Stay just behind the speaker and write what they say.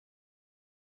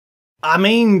I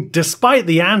mean, despite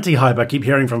the anti-hype I keep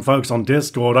hearing from folks on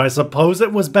Discord, I suppose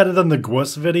it was better than the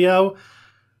Gwus video.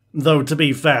 Though, to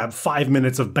be fair, 5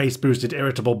 minutes of bass-boosted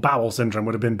irritable bowel syndrome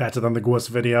would have been better than the Gwus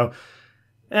video.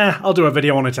 I'll do a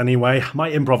video on it anyway.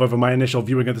 My improv over my initial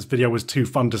viewing of this video was too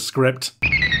fun to script.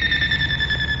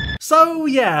 So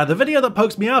yeah, the video that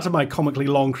pokes me out of my comically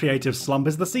long creative slump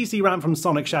is the CC rant from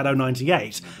Sonic Shadow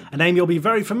 98, a name you'll be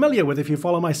very familiar with if you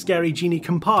follow my scary genie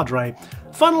compadre.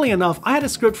 Funnily enough, I had a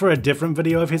script for a different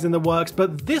video of his in the works,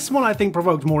 but this one I think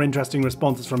provoked more interesting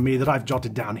responses from me that I've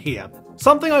jotted down here.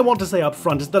 Something I want to say up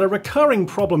front is that a recurring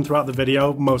problem throughout the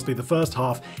video, mostly the first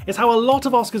half, is how a lot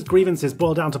of Oscar's grievances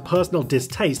boil down to personal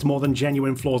distaste more than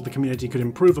genuine flaws the community could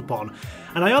improve upon.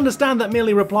 And I understand that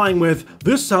merely replying with,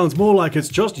 "This sounds more like it's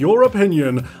just your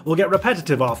opinion," will get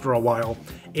repetitive after a while.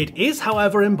 It is,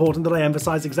 however, important that I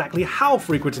emphasize exactly how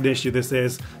frequent an issue this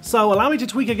is, so allow me to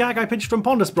tweak a gag I pitched from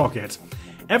Ponder Sprocket.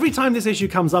 Every time this issue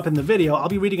comes up in the video, I'll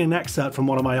be reading an excerpt from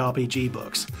one of my RPG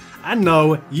books. And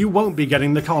no, you won't be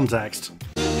getting the context.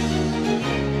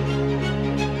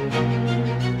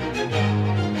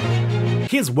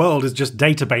 His world is just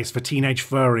database for teenage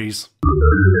furries.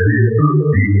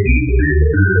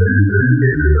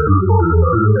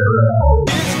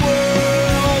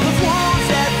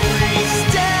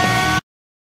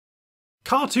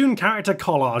 Cartoon character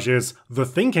collages, the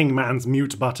thinking man's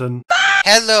mute button.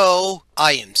 Hello,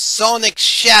 I am Sonic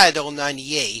Shadow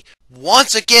 98,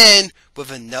 once again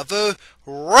with another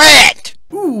rant!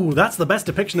 Ooh, that's the best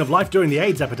depiction of life during the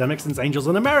AIDS epidemic since Angels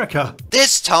in America.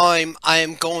 This time, I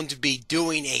am going to be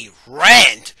doing a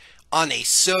rant on a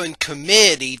certain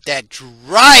community that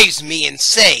drives me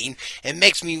insane and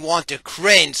makes me want to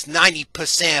cringe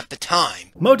 90% of the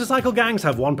time. Motorcycle gangs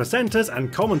have 1%ers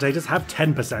and commentators have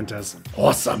 10%ers.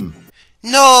 Awesome!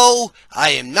 No,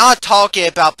 I am not talking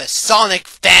about the Sonic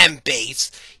fan base,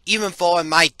 even though I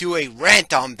might do a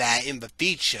rant on that in the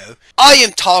future. I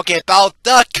am talking about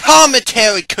the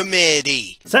commentary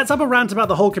community! Sets up a rant about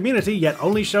the whole community, yet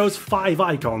only shows 5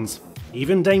 icons.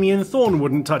 Even Damien Thorne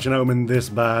wouldn't touch an omen this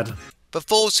bad. For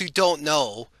those who don't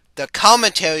know, the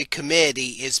commentary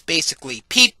community is basically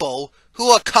people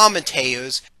who are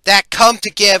commentators that come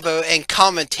together and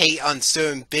commentate on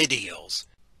certain videos.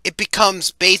 It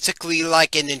becomes basically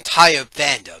like an entire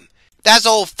fandom. That's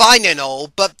all fine and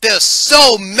all, but there's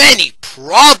so many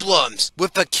problems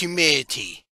with the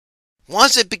community.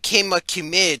 Once it became a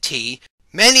community,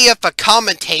 many of the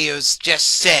commentators just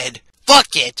said,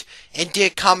 "Fuck it," and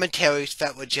did commentaries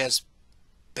that were just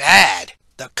bad.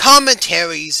 The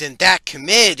commentaries in that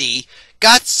community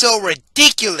got so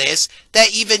ridiculous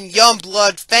that even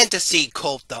Youngblood Fantasy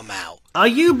called them out. Are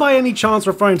you by any chance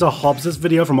referring to Hobbs'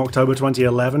 video from October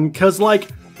 2011? Cause like,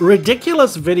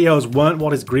 ridiculous videos weren't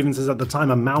what his grievances at the time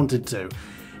amounted to.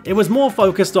 It was more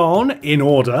focused on, in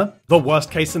order, the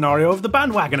worst case scenario of the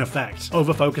bandwagon effect,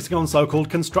 over-focusing on so-called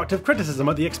constructive criticism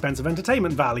at the expense of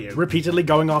entertainment value, repeatedly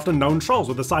going after known trolls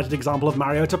with the cited example of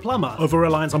Mario to Plumber,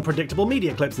 over-reliance on predictable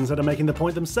media clips instead of making the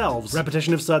point themselves,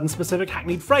 repetition of certain specific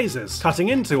hackneyed phrases, cutting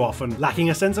in too often, lacking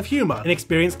a sense of humour,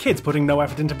 inexperienced kids putting no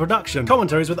effort into production,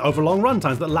 commentaries with overlong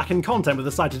runtimes that lack in content with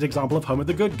the cited example of Home of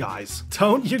the Good Guys.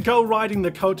 Don't you go riding the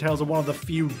coattails of one of the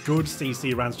few good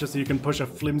CC rants just so you can push a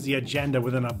flimsy agenda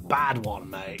within a bad one,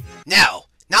 mate. Now,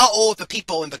 not all of the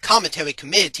people in the commentary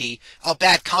community are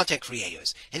bad content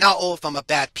creators, and not all of them are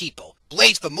bad people.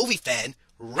 Blaze the movie fan,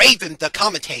 Raven the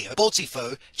commentator,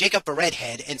 Boltsifer, Jacob the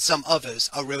redhead, and some others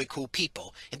are really cool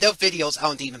people, and their videos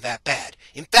aren't even that bad.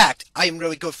 In fact, I am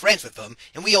really good friends with them,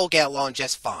 and we all get along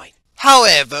just fine.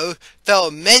 However, there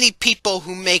are many people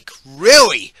who make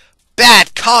really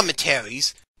bad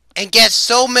commentaries and get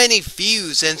so many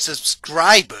views and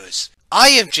subscribers. I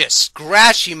am just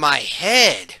scratching my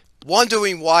head,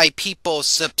 wondering why people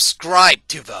subscribe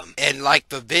to them and like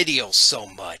the videos so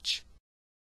much.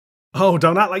 Oh,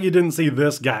 don't act like you didn't see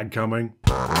this gag coming.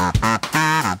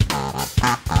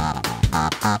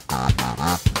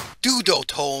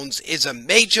 Doodletones is a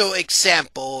major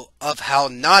example of how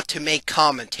not to make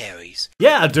commentaries.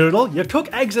 Yeah, Doodle, you cook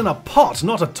eggs in a pot,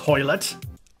 not a toilet.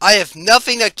 I have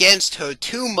nothing against her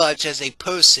too much as a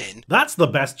person. That's the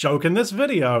best joke in this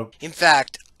video. In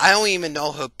fact, I don't even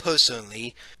know her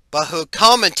personally, but her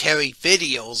commentary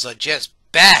videos are just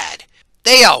bad.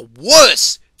 They are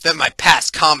worse than my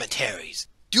past commentaries.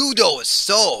 Doodle is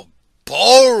so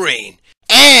boring,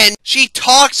 and she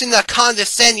talks in a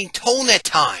condescending tone at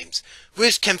times,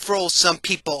 which can throw some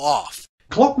people off.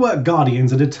 Clockwork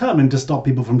Guardians are determined to stop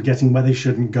people from getting where they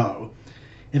shouldn't go.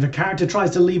 If a character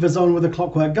tries to leave a zone with a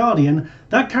Clockwork Guardian,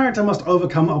 that character must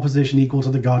overcome opposition equal to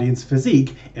the Guardian's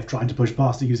physique, if trying to push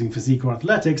past it using physique or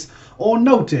athletics, or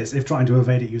notice if trying to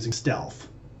evade it using stealth.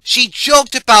 She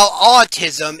joked about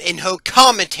autism in her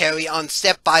commentary on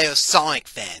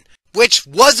Spægenflørffær, which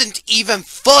wasn't even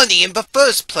funny in the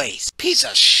first place. Piece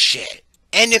of shit.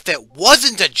 And if it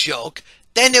wasn't a joke,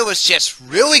 then it was just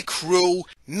really cruel,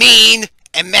 mean,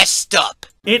 and messed up.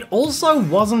 It also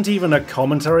wasn't even a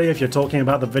commentary if you're talking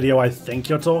about the video I think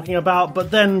you're talking about, but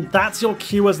then that's your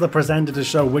cue as the presenter to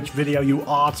show which video you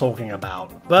are talking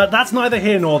about. But that's neither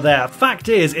here nor there. Fact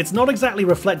is, it's not exactly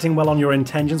reflecting well on your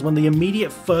intentions when the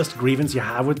immediate first grievance you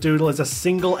have with Doodle is a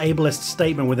single ableist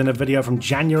statement within a video from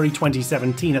January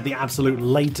 2017 at the absolute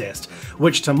latest,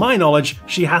 which to my knowledge,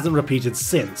 she hasn't repeated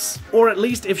since. Or at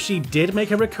least if she did make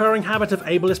a recurring habit of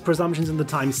ableist presumptions in the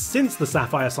time since the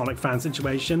Sapphire Sonic fan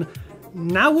situation,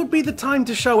 now would be the time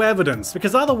to show evidence,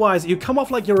 because otherwise you come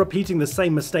off like you're repeating the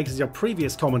same mistakes as your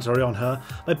previous commentary on her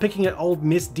by picking at old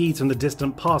misdeeds from the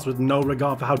distant past with no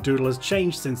regard for how Doodle has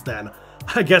changed since then.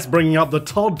 I guess bringing up the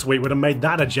Todd tweet would have made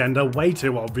that agenda way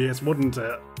too obvious, wouldn't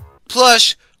it?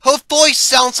 Plus, her voice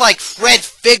sounds like Fred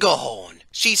Figurehorn.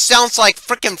 She sounds like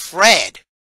frickin' Fred.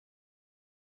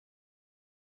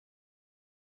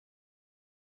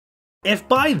 If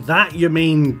by that you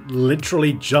mean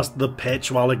literally just the pitch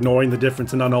while ignoring the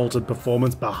difference in unaltered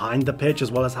performance behind the pitch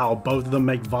as well as how both of them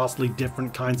make vastly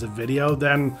different kinds of video,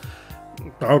 then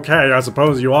okay, I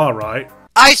suppose you are right.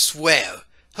 I swear,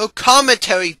 her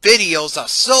commentary videos are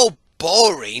so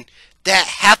boring that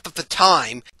half of the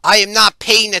time I am not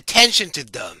paying attention to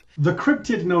them. The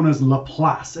cryptid known as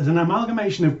Laplace is an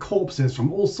amalgamation of corpses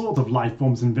from all sorts of life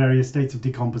forms in various states of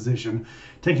decomposition,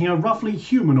 taking a roughly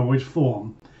humanoid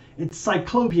form. Its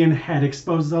cyclopean head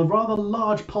exposes a rather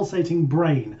large pulsating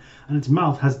brain, and its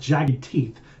mouth has jagged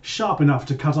teeth, sharp enough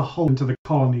to cut a hole into the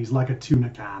colonies like a tuna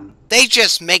can. They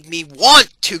just make me want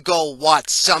to go watch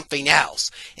something else,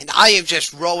 and I am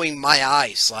just rolling my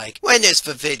eyes like, when is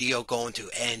the video going to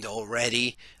end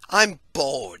already? I'm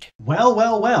bored. Well,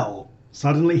 well, well.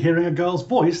 Suddenly hearing a girl's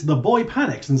voice, the boy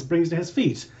panics and springs to his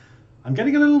feet. I'm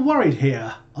getting a little worried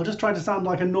here. I'll just try to sound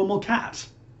like a normal cat.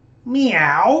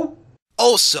 Meow!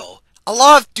 Also, a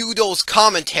lot of Doodle's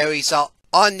commentaries are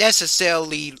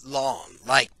unnecessarily long,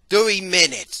 like 30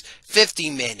 minutes,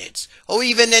 50 minutes, or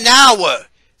even an hour.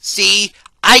 See,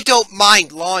 I don't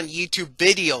mind long YouTube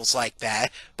videos like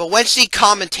that, but when she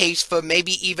commentates for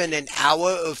maybe even an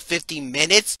hour or 50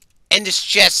 minutes, and it's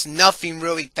just nothing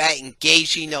really that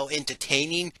engaging or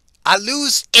entertaining, I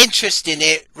lose interest in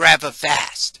it rather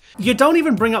fast. You don't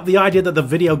even bring up the idea that the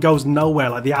video goes nowhere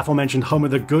like the aforementioned Home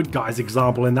of the Good Guys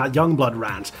example in that Youngblood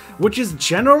rant, which is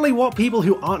generally what people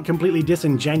who aren't completely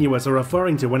disingenuous are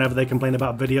referring to whenever they complain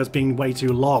about videos being way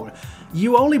too long.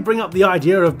 You only bring up the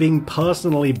idea of being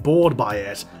personally bored by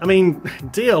it. I mean,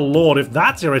 dear lord, if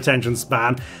that's your attention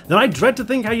span, then I dread to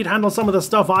think how you'd handle some of the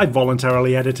stuff I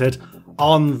voluntarily edited.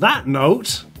 On that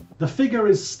note, the figure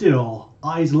is still,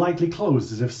 eyes lightly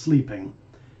closed as if sleeping.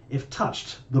 If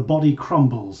touched, the body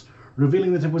crumbles,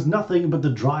 revealing that it was nothing but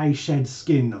the dry shed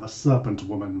skin of a serpent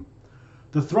woman.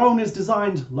 The throne is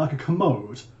designed like a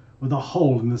commode, with a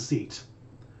hole in the seat.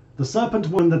 The serpent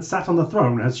woman that sat on the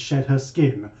throne has shed her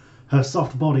skin, her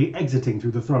soft body exiting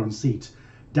through the throne seat,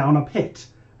 down a pit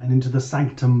and into the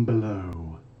sanctum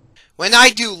below. When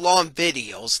I do long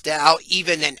videos that are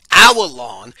even an hour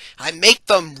long, I make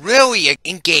them really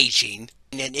engaging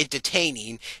and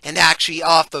entertaining and actually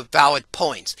offer valid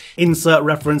points. Insert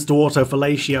reference to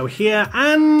autofellatio here,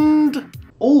 and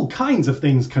all kinds of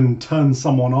things can turn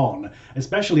someone on,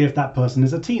 especially if that person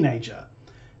is a teenager.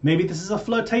 Maybe this is a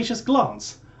flirtatious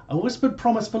glance, a whispered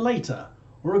promise for later,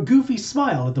 or a goofy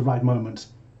smile at the right moment.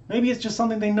 Maybe it's just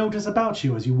something they notice about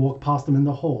you as you walk past them in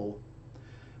the hall.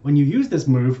 When you use this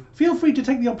move, feel free to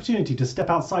take the opportunity to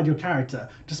step outside your character,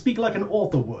 to speak like an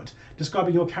author would,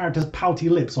 describing your character's pouty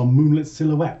lips or moonlit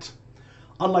silhouette.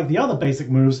 Unlike the other basic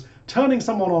moves, turning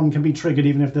someone on can be triggered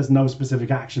even if there's no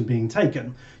specific action being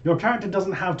taken. Your character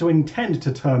doesn't have to intend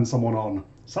to turn someone on.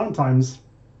 Sometimes,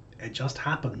 it just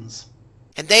happens.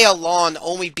 And they are long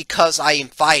only because I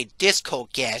invite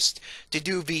Discord guests to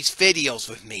do these videos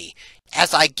with me,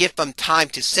 as I give them time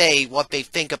to say what they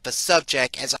think of the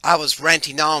subject as I was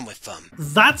ranting on with them.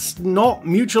 That's not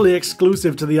mutually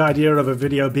exclusive to the idea of a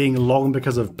video being long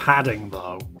because of padding,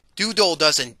 though. Doodle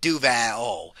doesn't do that at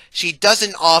all. She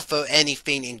doesn't offer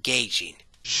anything engaging.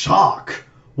 Shark!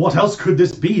 What else could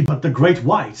this be but the Great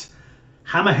White?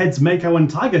 Hammerheads, Mako, and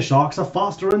Tiger Sharks are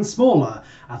faster and smaller,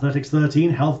 Athletics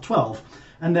 13, Health 12,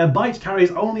 and their bite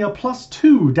carries only a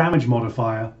 +2 damage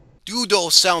modifier. Doodle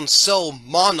sounds so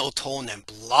monotone and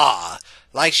blah,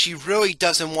 like she really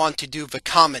doesn't want to do the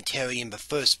commentary in the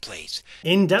first place.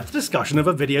 In-depth discussion of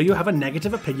a video you have a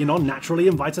negative opinion on naturally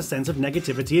invites a sense of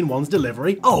negativity in one's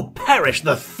delivery. Oh, perish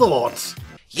the thought!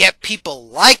 Yet people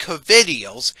like her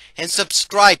videos and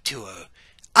subscribe to her.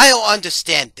 I don't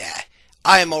understand that.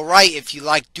 I am alright if you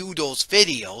like Doodle's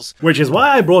videos. Which is why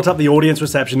I brought up the audience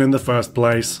reception in the first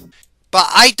place. But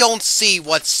I don't see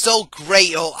what's so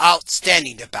great or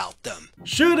outstanding about them.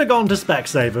 Should have gone to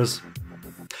Specsavers.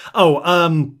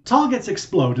 Targets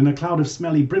explode in a cloud of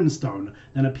smelly brimstone,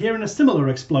 then appear in a similar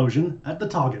explosion at the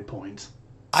target point.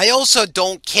 I also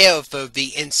don't care for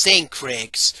the Insane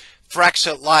Critics,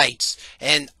 Fractured Lights,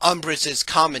 and Umbris's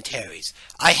commentaries.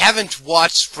 I haven't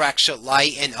watched Fractured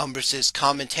Light and Umbris's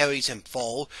commentaries in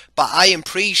full, but I am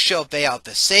pretty sure they are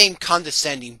the same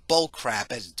condescending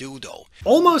bullcrap as Doodle.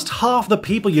 Almost half the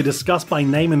people you discuss by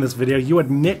name in this video you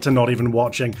admit to not even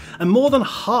watching, and more than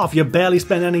half you barely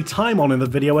spend any time on in the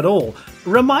video at all.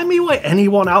 Remind me why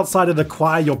anyone outside of the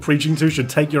choir you're preaching to should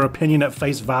take your opinion at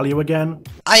face value again?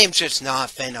 I am just not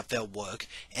a fan of their work,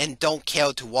 and don't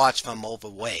care to watch them all the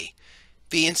way.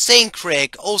 The Insane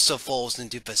Critic also falls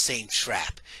into the same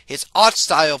trap. His art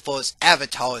style for his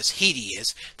avatar is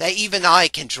hideous, that even I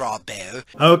can draw better.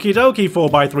 Okie dokie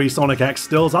 4x3 Sonic X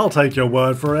stills, I'll take your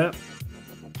word for it.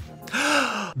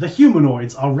 The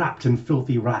humanoids are wrapped in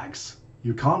filthy rags.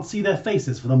 You can't see their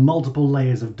faces for the multiple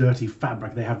layers of dirty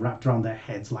fabric they have wrapped around their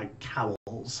heads like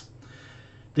cowls.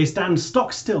 They stand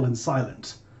stock still and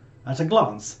silent. At a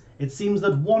glance, it seems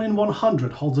that 1 in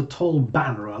 100 holds a tall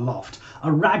banner aloft,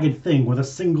 a ragged thing with a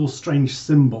single strange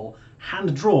symbol,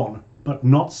 hand-drawn, but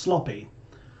not sloppy.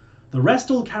 The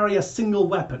rest all carry a single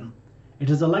weapon.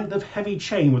 It is a length of heavy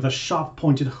chain with a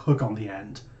sharp-pointed hook on the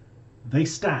end. They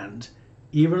stand,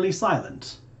 eerily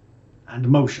silent, and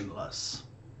motionless.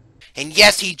 And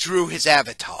yes, he drew his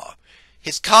avatar.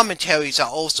 His commentaries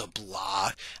are also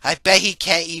blah. I bet he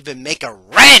can't even make a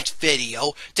rant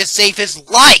video to save his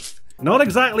life! Not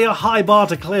exactly a high bar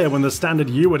to clear when the standard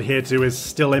you adhere to is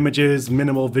still images,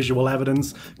 minimal visual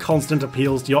evidence, constant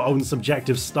appeals to your own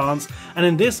subjective stance, and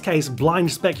in this case,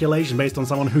 blind speculation based on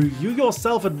someone who you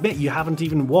yourself admit you haven't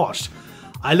even watched.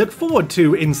 I look forward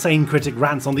to Insane Critic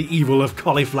rants on the evil of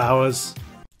cauliflowers.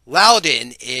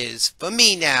 Loudon is, for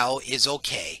me now, is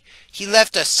okay. He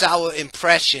left a sour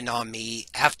impression on me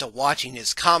after watching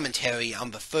his commentary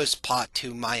on the first part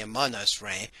to my Among Us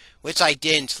rant, which I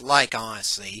didn't like,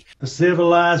 honestly. The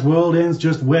civilized world ends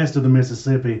just west of the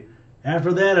Mississippi.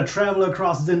 After that, a traveler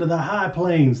crosses into the High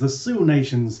Plains, the Sioux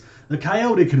Nations, the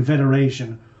Coyote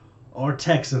Confederation, or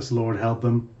Texas, Lord help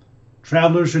them.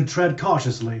 Travelers should tread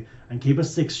cautiously and keep a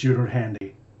 6-shooter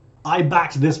handy. I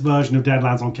backed this version of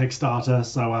Deadlands on Kickstarter,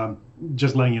 so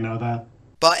just letting you know there.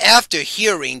 But after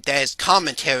hearing that his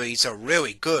commentaries are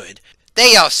really good,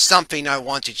 they are something I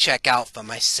want to check out for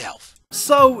myself.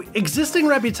 So, existing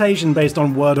reputation based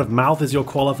on word of mouth is your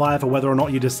qualifier for whether or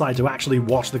not you decide to actually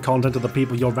watch the content of the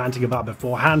people you're ranting about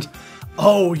beforehand?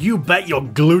 Oh, you bet your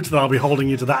glute that I'll be holding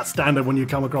you to that standard when you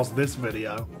come across this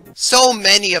video. So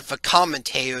many of the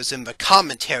commentators in the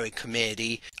commentary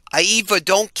community I either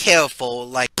don't care for,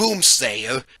 like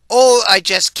Boomslayer, or I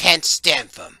just can't stand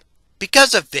them.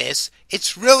 Because of this,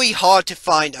 it's really hard to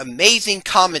find amazing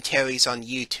commentaries on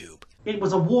YouTube. It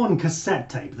was a worn cassette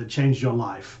tape that changed your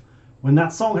life. When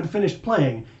that song had finished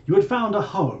playing, you had found a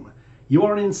home. You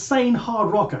are an insane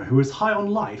hard rocker who is high on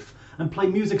life and play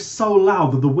music so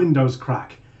loud that the windows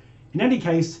crack. In any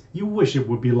case, you wish it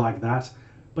would be like that,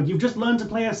 but you've just learned to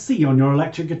play a C on your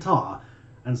electric guitar,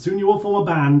 and soon you will form a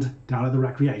band down at the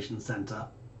recreation center.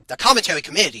 The commentary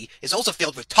community is also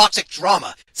filled with toxic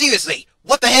drama. Seriously,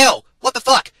 what the hell? What the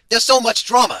fuck? There's so much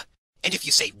drama. And if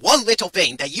you say one little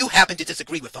thing that you happen to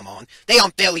disagree with them on, they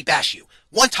unfairly bash you.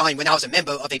 One time when I was a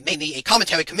member of mainly a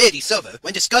commentary community server,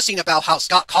 when discussing about how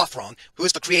Scott Cawthron, who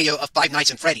is the creator of Five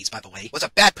Nights at Freddy's, by the way, was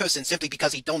a bad person simply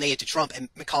because he donated to Trump and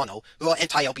McConnell, who are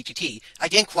anti-LGBT, I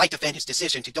didn't quite defend his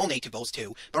decision to donate to those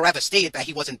two, but rather stated that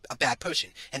he wasn't a bad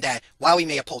person, and that, while he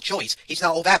may have pulled choice, he's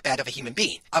not all that bad of a human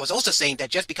being. I was also saying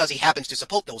that just because he happens to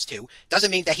support those two,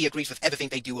 doesn't mean that he agrees with everything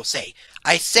they do or say.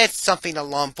 I said something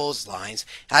along those lines,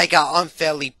 and I got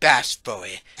unfairly bashed for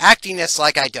it, acting as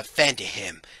like I defended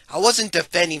him. I wasn't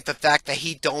defending the fact that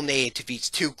he donated to these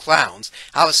two clowns.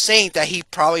 I was saying that he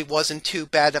probably wasn't too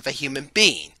bad of a human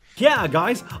being. Yeah,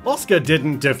 guys, Oscar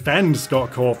didn't defend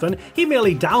Scott Cawthon. He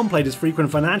merely downplayed his frequent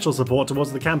financial support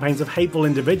towards the campaigns of hateful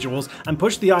individuals and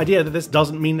pushed the idea that this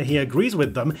doesn't mean that he agrees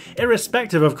with them,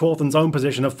 irrespective of Cawthon's own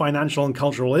position of financial and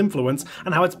cultural influence,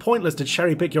 and how it's pointless to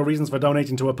cherry-pick your reasons for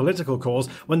donating to a political cause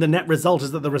when the net result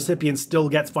is that the recipient still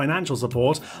gets financial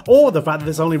support, or the fact that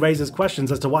this only raises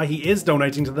questions as to why he is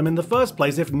donating to them in the first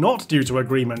place if not due to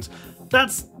agreement.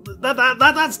 That's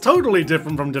totally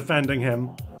different from defending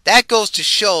him. That goes to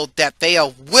show that they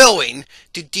are willing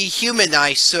to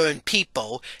dehumanize certain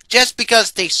people just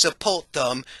because they support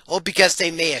them or because they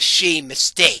made a shame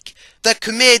mistake. The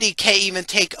community can't even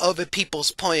take other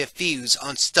people's point of views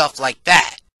on stuff like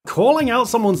that. Calling out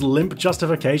someone's limp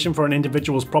justification for an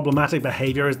individual's problematic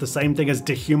behavior is the same thing as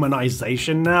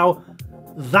dehumanization now?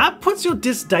 That puts your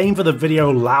disdain for the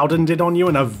video Loudon did on you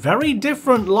in a very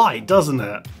different light, doesn't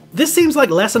it? This seems like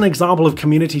less an example of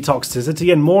community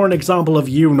toxicity and more an example of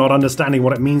you not understanding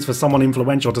what it means for someone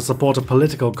influential to support a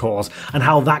political cause and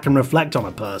how that can reflect on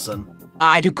a person.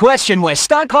 I do question where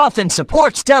Stockhoffen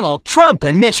supports Donald Trump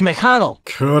and Mitch McConnell.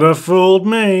 Coulda fooled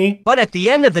me. But at the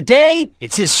end of the day,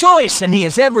 it's his choice and he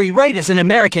has every right as an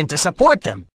American to support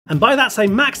them. And by that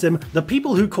same maxim, the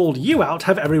people who called you out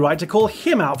have every right to call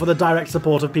him out for the direct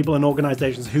support of people and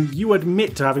organizations who you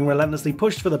admit to having relentlessly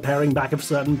pushed for the paring back of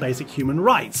certain basic human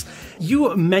rights.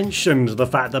 You mentioned the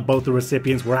fact that both the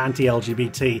recipients were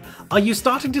anti-LGBT. Are you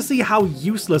starting to see how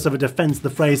useless of a defense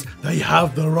the phrase, "they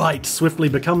have the right," swiftly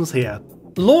becomes here?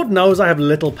 Lord knows I have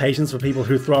little patience for people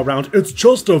who throw around "it's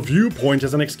just a viewpoint"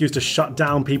 as an excuse to shut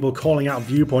down people calling out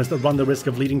viewpoints that run the risk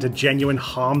of leading to genuine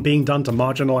harm being done to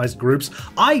marginalized groups.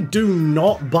 I do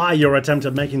not buy your attempt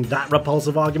at making that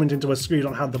repulsive argument into a screed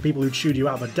on how the people who chewed you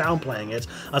out for downplaying it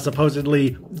are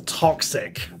supposedly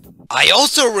toxic. I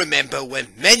also remember when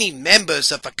many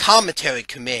members of the commentary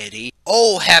committee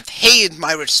all have hated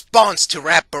my response to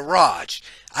Rap Barrage.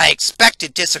 I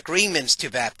expected disagreements to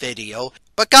that video,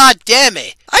 but god damn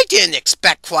it, I didn't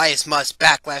expect quite as much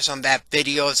backlash on that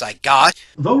video as I got.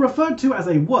 Though referred to as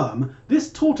a worm, this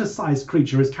tortoise-sized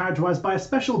creature is characterized by a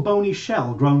special bony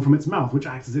shell grown from its mouth which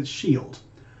acts as its shield.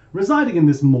 Residing in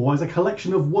this maw is a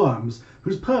collection of worms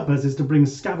whose purpose is to bring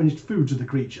scavenged food to the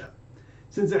creature.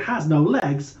 Since it has no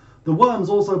legs, the worms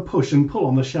also push and pull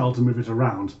on the shell to move it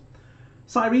around.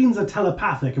 Sirens are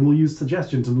telepathic and will use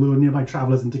suggestion to lure nearby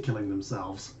travelers into killing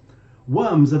themselves.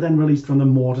 Worms are then released from the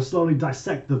maw to slowly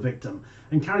dissect the victim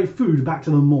and carry food back to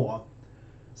the maw.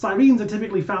 Sirens are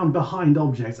typically found behind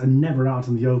objects and never out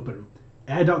in the open.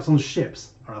 Air ducts on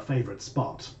ships are a favourite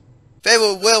spot. They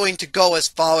were willing to go as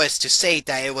far as to say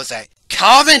that it was a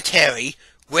commentary,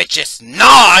 which it's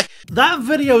not! That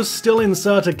video still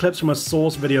inserted clips from a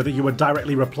source video that you were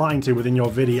directly replying to within your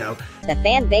video. The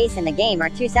fan base and the game are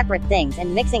two separate things,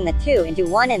 and mixing the two into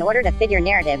one in order to fit your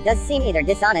narrative does seem either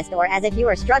dishonest or as if you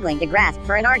are struggling to grasp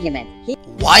for an argument.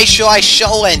 Why should I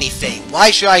show anything?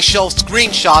 Why should I show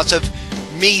screenshots of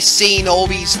me seeing all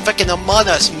these frickin' Among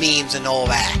Us memes and all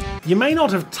that? You may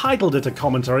not have titled it a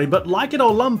commentary, but like it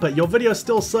or lump it, your video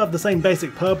still served the same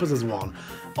basic purpose as one.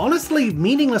 Honestly,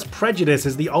 meaningless prejudice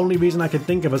is the only reason I could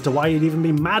think of as to why you'd even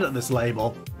be mad at this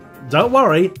label. Don't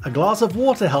worry, a glass of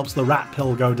water helps the rat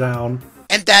pill go down.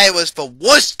 And that it was the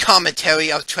worst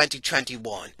commentary of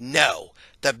 2021. No,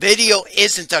 the video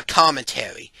isn't a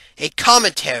commentary. A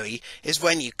commentary is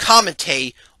when you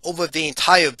commentate over the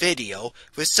entire video,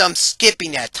 with some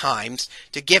skipping at times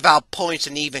to give out points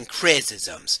and even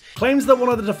criticisms. Claims that one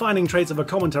of the defining traits of a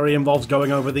commentary involves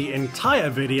going over the entire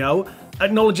video,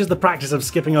 acknowledges the practice of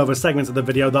skipping over segments of the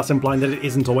video, thus implying that it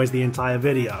isn't always the entire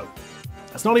video.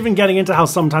 That's not even getting into how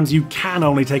sometimes you can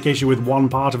only take issue with one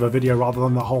part of a video rather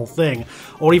than the whole thing,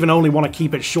 or even only want to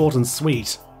keep it short and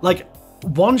sweet. Like,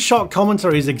 one-shot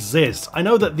commentaries exist. I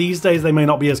know that these days they may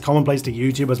not be as commonplace to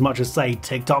YouTube as much as, say,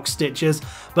 TikTok stitches,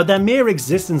 but their mere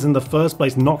existence in the first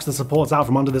place knocks the supports out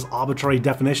from under this arbitrary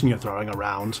definition you're throwing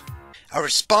around. A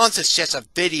response is just a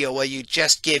video where you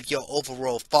just give your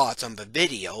overall thoughts on the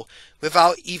video,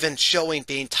 without even showing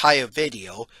the entire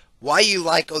video, why you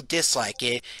like or dislike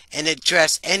it, and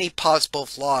address any possible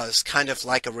flaws, kind of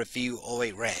like a review or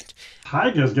a rant.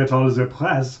 Tigers get all the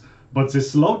press, but the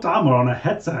sloped armor on a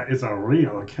headset is a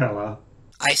real killer.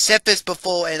 I said this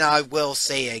before and I will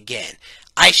say it again.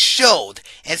 I showed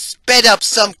and sped up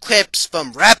some clips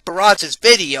from Rap Barrage's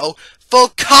video for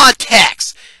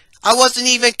context. I wasn't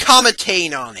even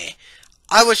commentating on it.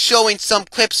 I was showing some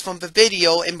clips from the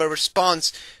video in the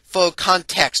response for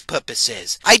context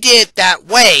purposes. I did it that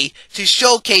way to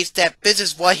showcase that this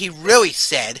is what he really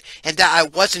said and that I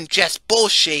wasn't just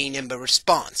bullshitting in the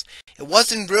response. It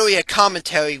wasn't really a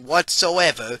commentary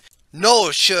whatsoever,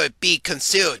 nor should it be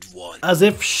considered one. As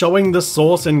if showing the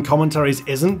source in commentaries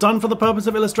isn't done for the purpose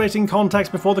of illustrating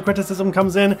context before the criticism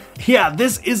comes in. Yeah,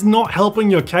 this is not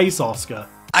helping your case, Oscar.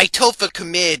 I told the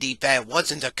community that it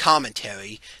wasn't a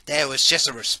commentary, that it was just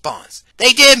a response.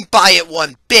 They didn't buy it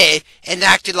one bit and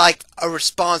acted like a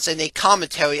response and a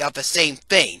commentary of the same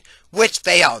thing, which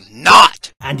they are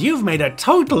not. And you've made a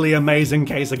totally amazing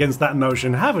case against that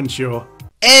notion, haven't you?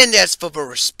 And as for the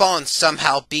response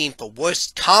somehow being the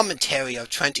worst commentary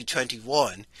of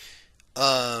 2021,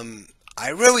 I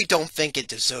really don't think it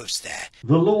deserves that.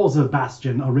 The laws of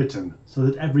Bastion are written so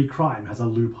that every crime has a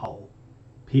loophole.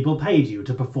 People paid you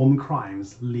to perform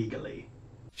crimes legally.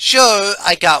 Sure,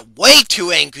 I got way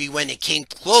too angry when it came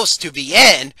close to the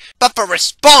end, but the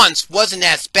response wasn't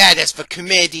as bad as the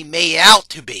community made it out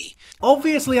to be.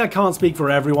 Obviously, I can't speak for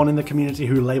everyone in the community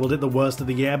who labelled it the worst of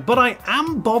the year, but I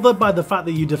am bothered by the fact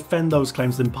that you defend those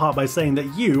claims in part by saying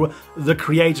that you, the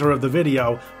creator of the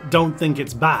video, don't think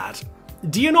it's bad.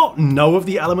 Do you not know of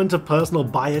the element of personal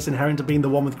bias inherent to being the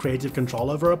one with creative control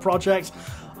over a project?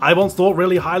 I once thought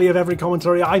really highly of every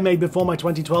commentary I made before my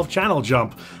 2012 channel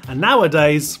jump, and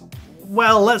nowadays,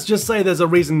 well, let's just say there's a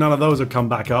reason none of those have come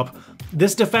back up.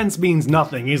 This defense means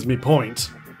nothing, is me point.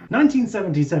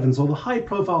 1977 saw the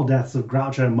high-profile deaths of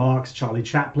Groucho Marx, Charlie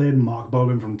Chaplin, Mark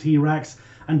Bolan from T-Rex,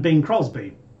 and Bing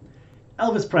Crosby.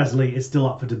 Elvis Presley is still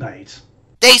up for debate.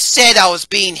 They said I was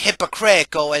being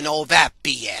hypocritical and all that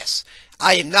BS.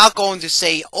 I am not going to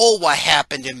say all what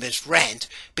happened in this rant,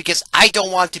 because I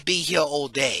don't want to be here all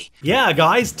day. Yeah,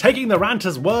 guys, taking the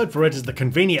ranter's word for it is the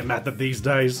convenient method these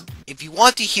days. If you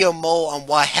want to hear more on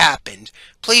what happened,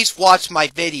 please watch my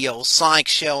video, Sonic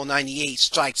Shadow 98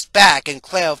 Strikes Back, and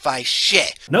clarify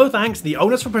shit. No thanks, the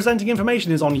onus for presenting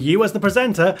information is on you as the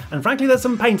presenter, and frankly there's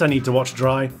some paint I need to watch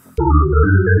dry.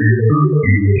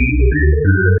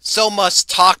 So much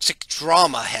toxic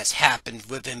drama has happened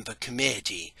within the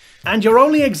community. And your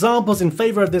only examples in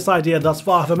favour of this idea thus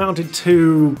far have amounted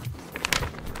to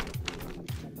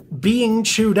being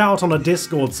chewed out on a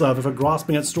Discord server for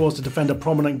grasping at straws to defend a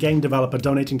prominent game developer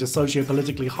donating to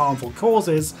socio-politically harmful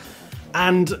causes,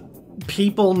 and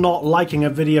people not liking a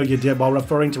video you did while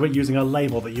referring to it using a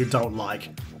label that you don't like.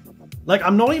 Like,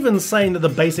 I'm not even saying that the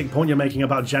basic point you're making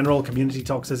about general community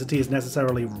toxicity is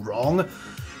necessarily wrong,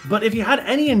 but if you had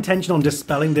any intention on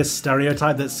dispelling this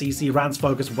stereotype that CC rants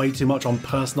focus way too much on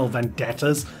personal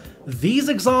vendettas, these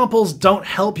examples don't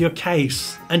help your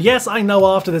case. And yes, I know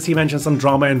after this he mentioned some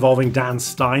drama involving Dan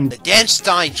Stein. The Dan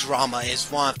Stein drama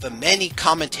is one of the many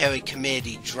commentary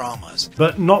community dramas.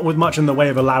 But not with much in the way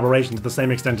of elaboration to the same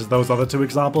extent as those other two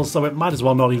examples, so it might as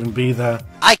well not even be there.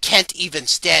 I can't even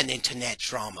stand internet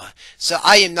drama, so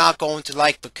I am not going to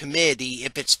like the community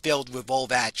if it's filled with all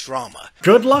that drama.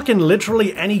 Good luck in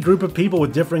literally any group of people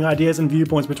with differing ideas and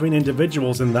viewpoints between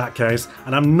individuals in that case,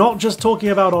 and I'm not just talking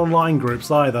about online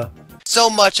groups either. So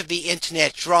much of the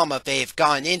internet drama they've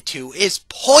gone into is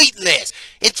pointless!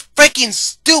 It's freaking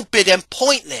stupid and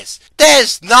pointless! That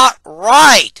is not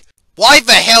right! Why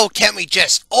the hell can't we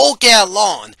just all get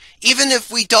along, even if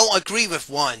we don't agree with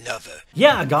one another?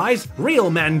 Yeah, guys,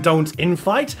 real men don't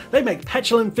infight. They make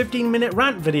petulant 15-minute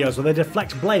rant videos where they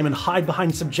deflect blame and hide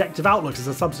behind subjective outlooks as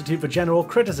a substitute for general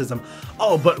criticism.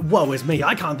 Oh, but woe is me,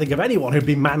 I can't think of anyone who'd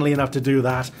be manly enough to do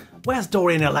that. Where's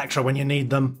Dory and Electra when you need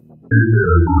them?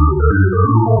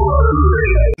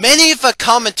 Many of the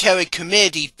commentary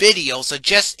community videos are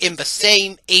just in the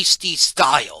same HD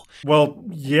style. Well,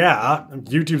 yeah,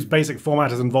 YouTube's basic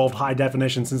format has involved high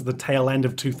definition since the tail end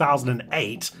of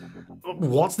 2008.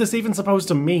 What's this even supposed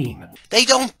to mean? They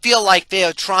don't feel like they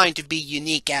are trying to be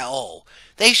unique at all.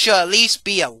 They should at least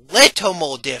be a little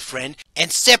more different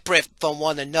and separate from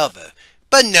one another.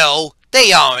 But no,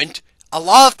 they aren't. A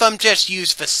lot of them just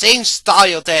use the same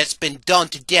style that has been done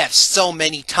to death so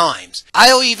many times.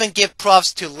 I'll even give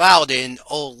props to Loudon,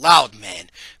 or Loudman,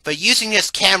 for using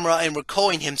his camera and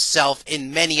recording himself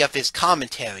in many of his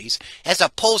commentaries, as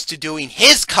opposed to doing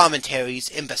his commentaries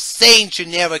in the same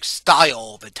generic style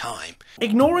all the time.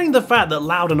 Ignoring the fact that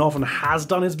Loudon often has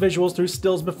done his visuals through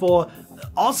stills before,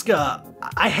 Oscar,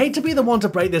 I hate to be the one to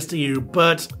break this to you,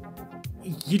 but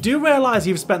you do realise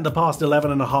you've spent the past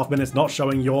 11.5 minutes not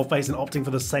showing your face and opting for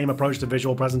the same approach to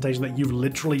visual presentation that you've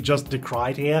literally just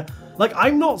decried here? Like,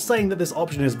 I'm not saying that this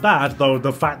option is bad, though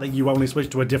the fact that you only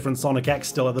switched to a different Sonic X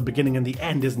still at the beginning and the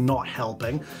end is not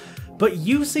helping. But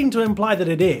you seem to imply that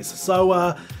it is,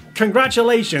 so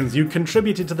congratulations, you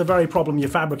contributed to the very problem you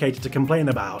fabricated to complain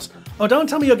about. Oh, don't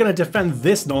tell me you're going to defend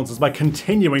this nonsense by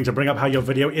continuing to bring up how your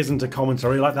video isn't a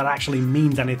commentary like that actually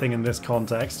means anything in this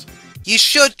context. You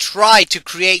should try to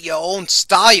create your own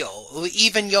style, or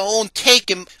even your own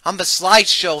take on the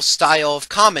slideshow style of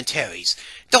commentaries.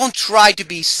 Don't try to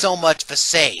be so much the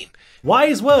same.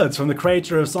 Wise words from the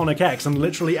creator of Sonic X and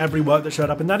literally every work that showed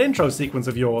up in that intro sequence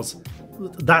of yours.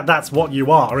 That's what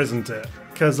you are, isn't it?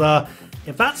 Because,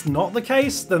 if that's not the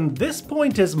case, then this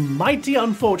point is mighty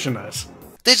unfortunate.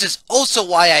 This is also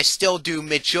why I still do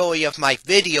majority of my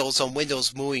videos on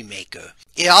Windows Movie Maker.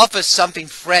 It offers something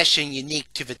fresh and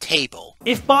unique to the table.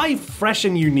 If by fresh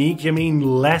and unique you mean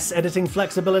less editing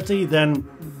flexibility, then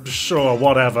sure,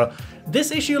 whatever.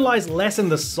 This issue lies less in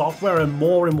the software and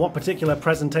more in what particular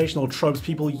presentational tropes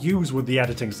people use with the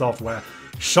editing software.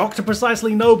 Shock to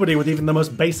precisely nobody with even the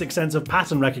most basic sense of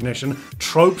pattern recognition,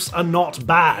 tropes are not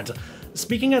bad.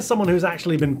 Speaking as someone who's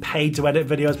actually been paid to edit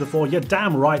videos before, you're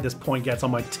damn right this point gets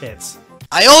on my tits.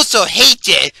 I also hate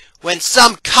it when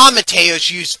some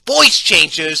commentators use voice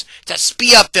changers to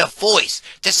speed up their voice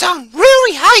to sound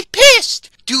really high-pitched.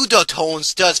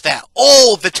 Doodletones does that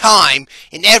all the time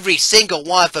in every single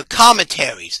one of her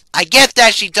commentaries. I get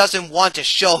that she doesn't want to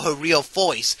show her real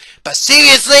voice, but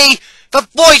seriously, the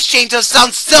voice changer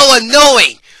sounds so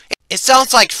annoying! It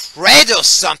sounds like Fred or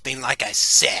something, like I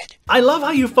said. I love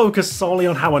how you focus solely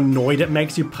on how annoyed it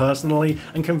makes you personally,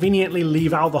 and conveniently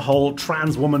leave out the whole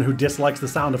trans woman who dislikes the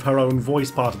sound of her own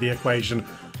voice part of the equation.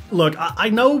 Look, I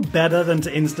know better than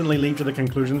to instantly leap to the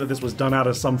conclusion that this was done out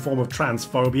of some form of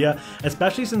transphobia,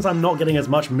 especially since I'm not getting as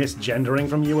much misgendering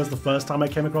from you as the first time I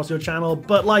came across your channel,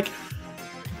 but like,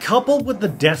 coupled with the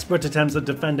desperate attempts at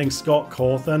defending Scott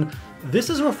Cawthon, this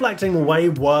is reflecting way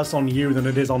worse on you than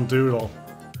it is on Doodle.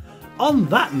 On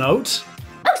that note...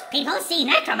 Most people see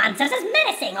necromancers as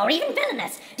menacing or even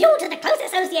villainous due to the close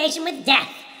association with death.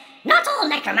 Not all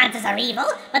necromancers are evil,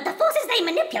 but the forces they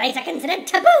manipulate are considered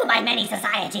taboo by many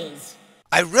societies.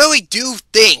 I really do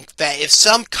think that if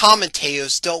some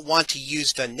commentators don't want to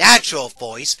use their natural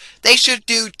voice, they should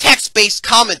do text-based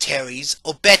commentaries,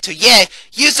 or better yet,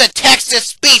 use a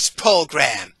text-to-speech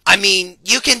program. I mean,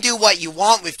 you can do what you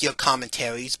want with your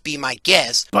commentaries, be my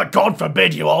guest. But God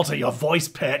forbid you alter your voice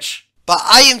pitch. But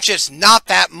I am just not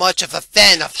that much of a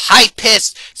fan of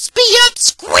high-pitched, speed-up,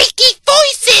 squeaky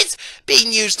voices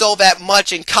being used all that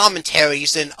much in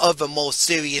commentaries and other more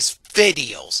serious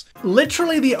videos.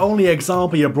 Literally the only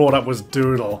example you brought up was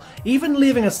Doodle. Even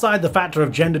leaving aside the factor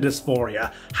of gender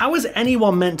dysphoria, how is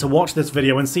anyone meant to watch this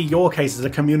video and see your case as a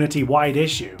community-wide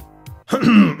issue? We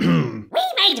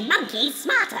made monkeys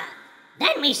smarter.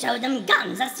 Then we showed them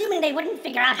guns, assuming they wouldn't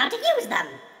figure out how to use them.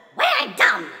 We're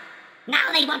dumb.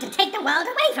 Now they want to take the world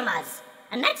away from us.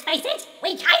 And let's face it,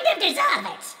 we kind of deserve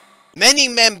it. Many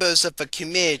members of the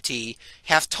community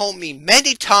have told me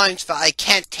many times that I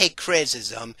can't take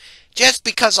criticism just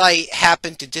because I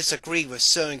happen to disagree with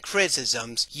certain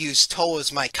criticisms used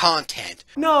towards my content.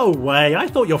 No way, I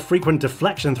thought your frequent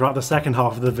deflection throughout the second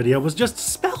half of the video was just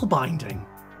spellbinding.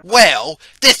 Well,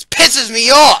 this pisses me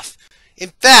off! In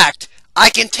fact, I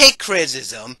can take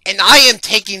criticism, and I am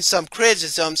taking some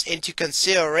criticisms into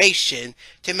consideration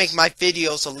to make my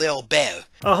videos a little better.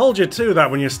 I'll hold you to that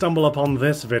when you stumble upon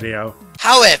this video.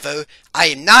 However, I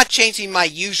am not changing my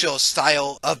usual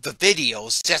style of the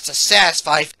videos just to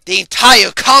satisfy the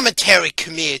entire commentary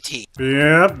community.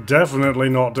 Yep, definitely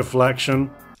not deflection.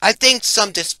 I think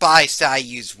some despise that I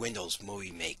use Windows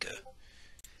Movie Maker.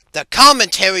 The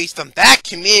commentaries from that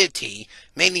community,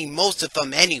 mainly most of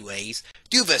them anyways,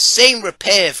 do the same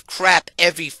repetitive crap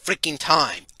every freaking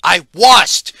time. I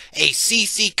watched a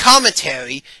CC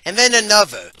commentary and then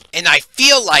another, and I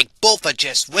feel like both are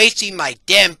just wasting my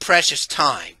damn precious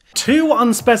time. 2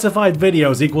 unspecified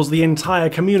videos equals the entire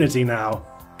community now.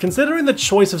 Considering the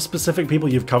choice of specific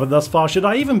people you've covered thus far, should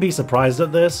I even be surprised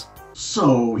at this?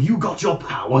 So, you got your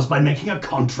powers by making a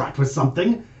contract with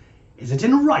something? Is it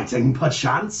in writing,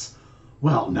 perchance?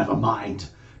 Well, never mind.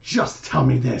 Just tell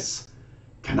me this.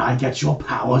 Can I get your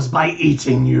powers by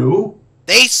eating you?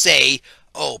 They say,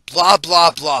 oh, blah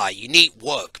blah blah, you need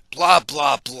work, blah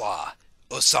blah blah,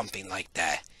 or something like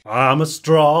that. I'm a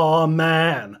straw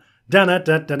man.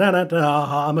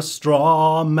 Da-da-da-da-da-da, I'm a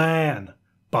straw man.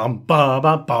 Bum bum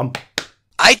bum bum.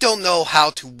 I don't know how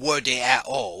to word it at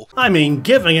all. I mean,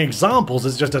 giving examples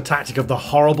is just a tactic of the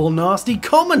horrible, nasty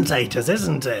commentators,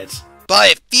 isn't it?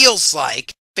 But it feels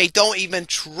like they don't even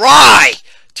try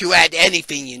to add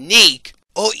anything unique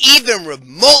or even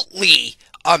remotely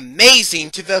amazing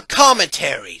to their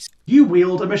commentaries. You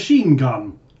wield a machine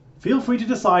gun. Feel free to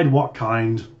decide what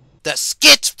kind. The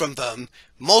skits from them,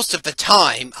 most of the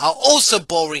time, are also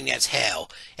boring as hell,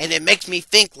 and it makes me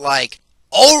think like,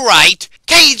 alright,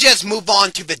 can't you just move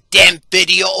on to the damn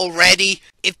video already?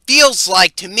 It feels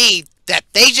like to me that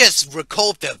they just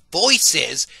record their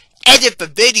voices, edit the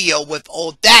video with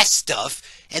all that stuff,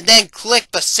 and then click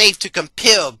the Save to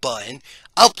Compare button,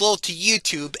 upload to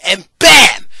YouTube, and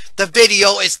BAM! The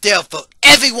video is there for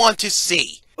everyone to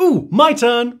see. Ooh, my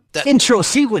turn! The Intro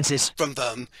sequences from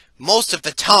them, most of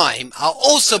the time, are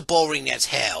also boring as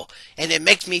hell, and it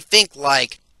makes me think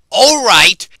like,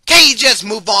 alright, can't you just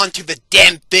move on to the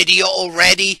damn video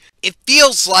already? It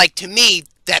feels like to me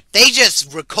that they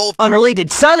just record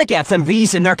unrelated Sonic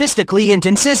FMVs and artistically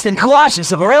inconsistent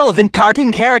collages of irrelevant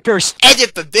cartoon characters.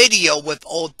 Edit the video with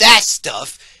all that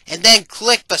stuff, and then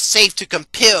click the Save to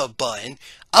Compare button,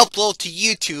 upload to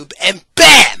YouTube, and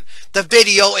BAM! The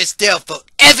video is there for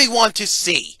everyone to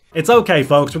see. It's okay,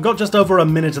 folks, we've got just over a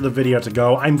minute of the video to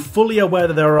go. I'm fully aware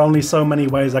that there are only so many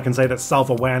ways I can say that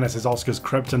self-awareness is Oscar's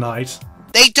kryptonite.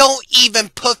 They don't even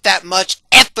put that much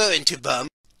effort into them,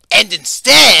 and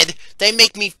instead, they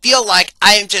make me feel like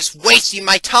I am just wasting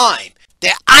my time,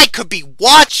 that I could be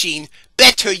watching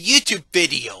better YouTube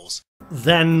videos.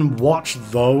 Then watch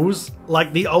those?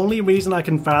 Like, the only reason I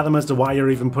can fathom as to why you're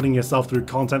even putting yourself through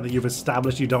content that you've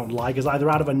established you don't like is either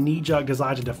out of a knee-jerk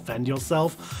desire to defend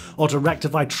yourself, or to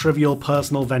rectify trivial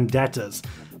personal vendettas.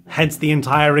 Hence the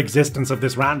entire existence of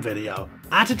this rant video.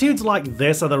 Attitudes like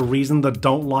this are the reason the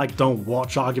don't like, don't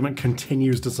watch argument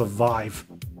continues to survive.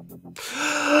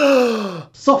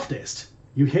 Softest.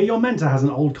 You hear your mentor has an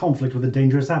old conflict with a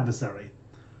dangerous adversary.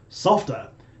 Softer.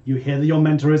 You hear that your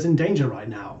mentor is in danger right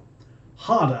now.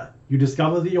 Harder. You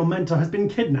discover that your mentor has been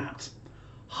kidnapped.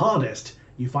 Hardest.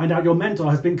 You find out your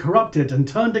mentor has been corrupted and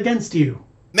turned against you.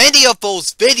 Many of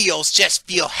those videos just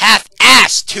feel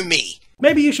half-assed to me.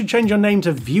 Maybe you should change your name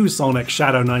to ViewSonic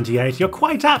Shadow 98. You're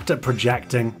quite apt at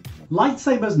projecting.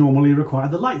 Lightsabers normally require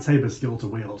the lightsaber skill to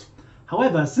wield.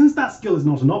 However, since that skill is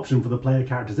not an option for the player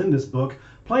characters in this book,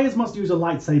 players must use a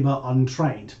lightsaber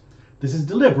untrained. This is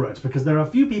deliberate because there are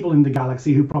few people in the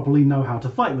galaxy who properly know how to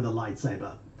fight with a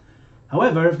lightsaber.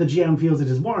 However, if the GM feels it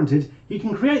is warranted, he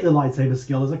can create the lightsaber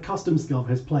skill as a custom skill for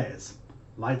his players.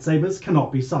 Lightsabers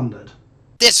cannot be sundered.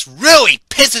 This really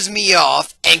pisses me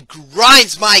off and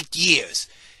grinds my gears.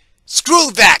 Screw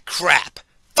that crap.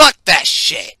 Fuck that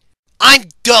shit. I'm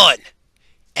done.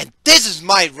 And this is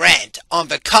my rant on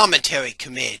the commentary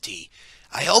community.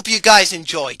 I hope you guys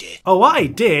enjoyed it. Oh, I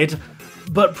did,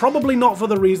 but probably not for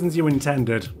the reasons you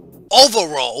intended.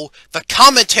 Overall, the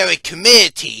commentary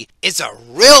community is a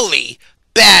really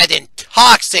bad and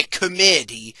toxic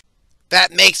community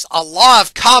that makes a lot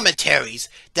of commentaries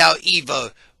that are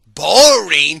either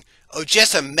boring or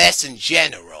just a mess in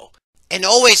general, and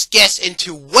always gets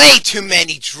into way too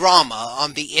many drama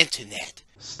on the internet.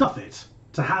 Stuff it.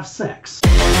 To have sex.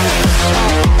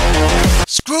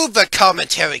 Screw the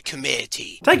commentary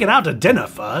community. Take it out to dinner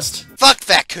first. Fuck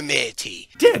that community.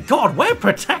 Dear God, wear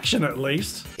protection at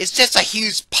least. It's just a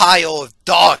huge pile of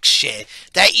dog shit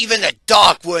that even a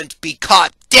dog wouldn't be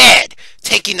caught dead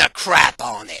taking a crap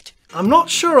on it. I'm not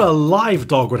sure a live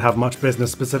dog would have much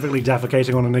business specifically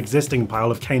defecating on an existing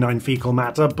pile of canine fecal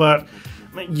matter, but,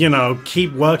 you know,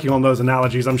 keep working on those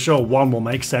analogies. I'm sure one will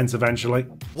make sense eventually.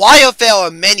 While there are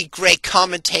many great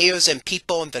commentators and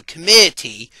people in the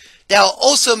community, there are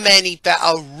also many that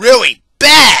are really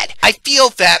bad. I feel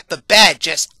that the bad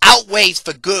just outweighs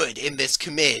the good in this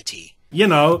community. You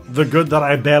know, the good that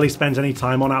I barely spent any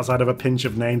time on outside of a pinch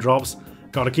of name drops.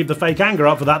 Gotta keep the fake anger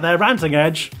up for that there ranting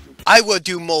edge. I will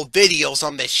do more videos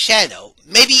on this channel,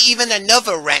 maybe even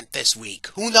another rant this week,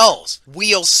 who knows,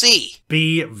 we'll see.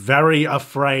 Be very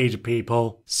afraid,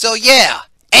 people. So yeah,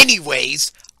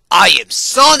 anyways, I am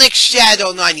Sonic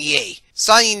Shadow 98,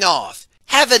 signing off.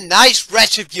 Have a nice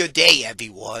rest of your day,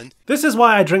 everyone. This is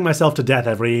why I drink myself to death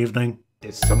every evening.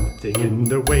 There's something in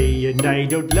the way and I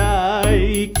don't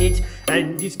like it,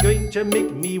 and it's going to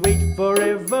make me wait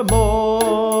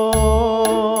forevermore.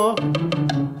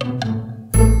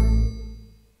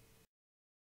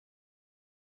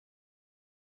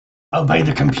 Obey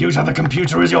the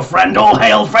computer is your friend. All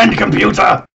hail, friend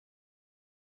computer!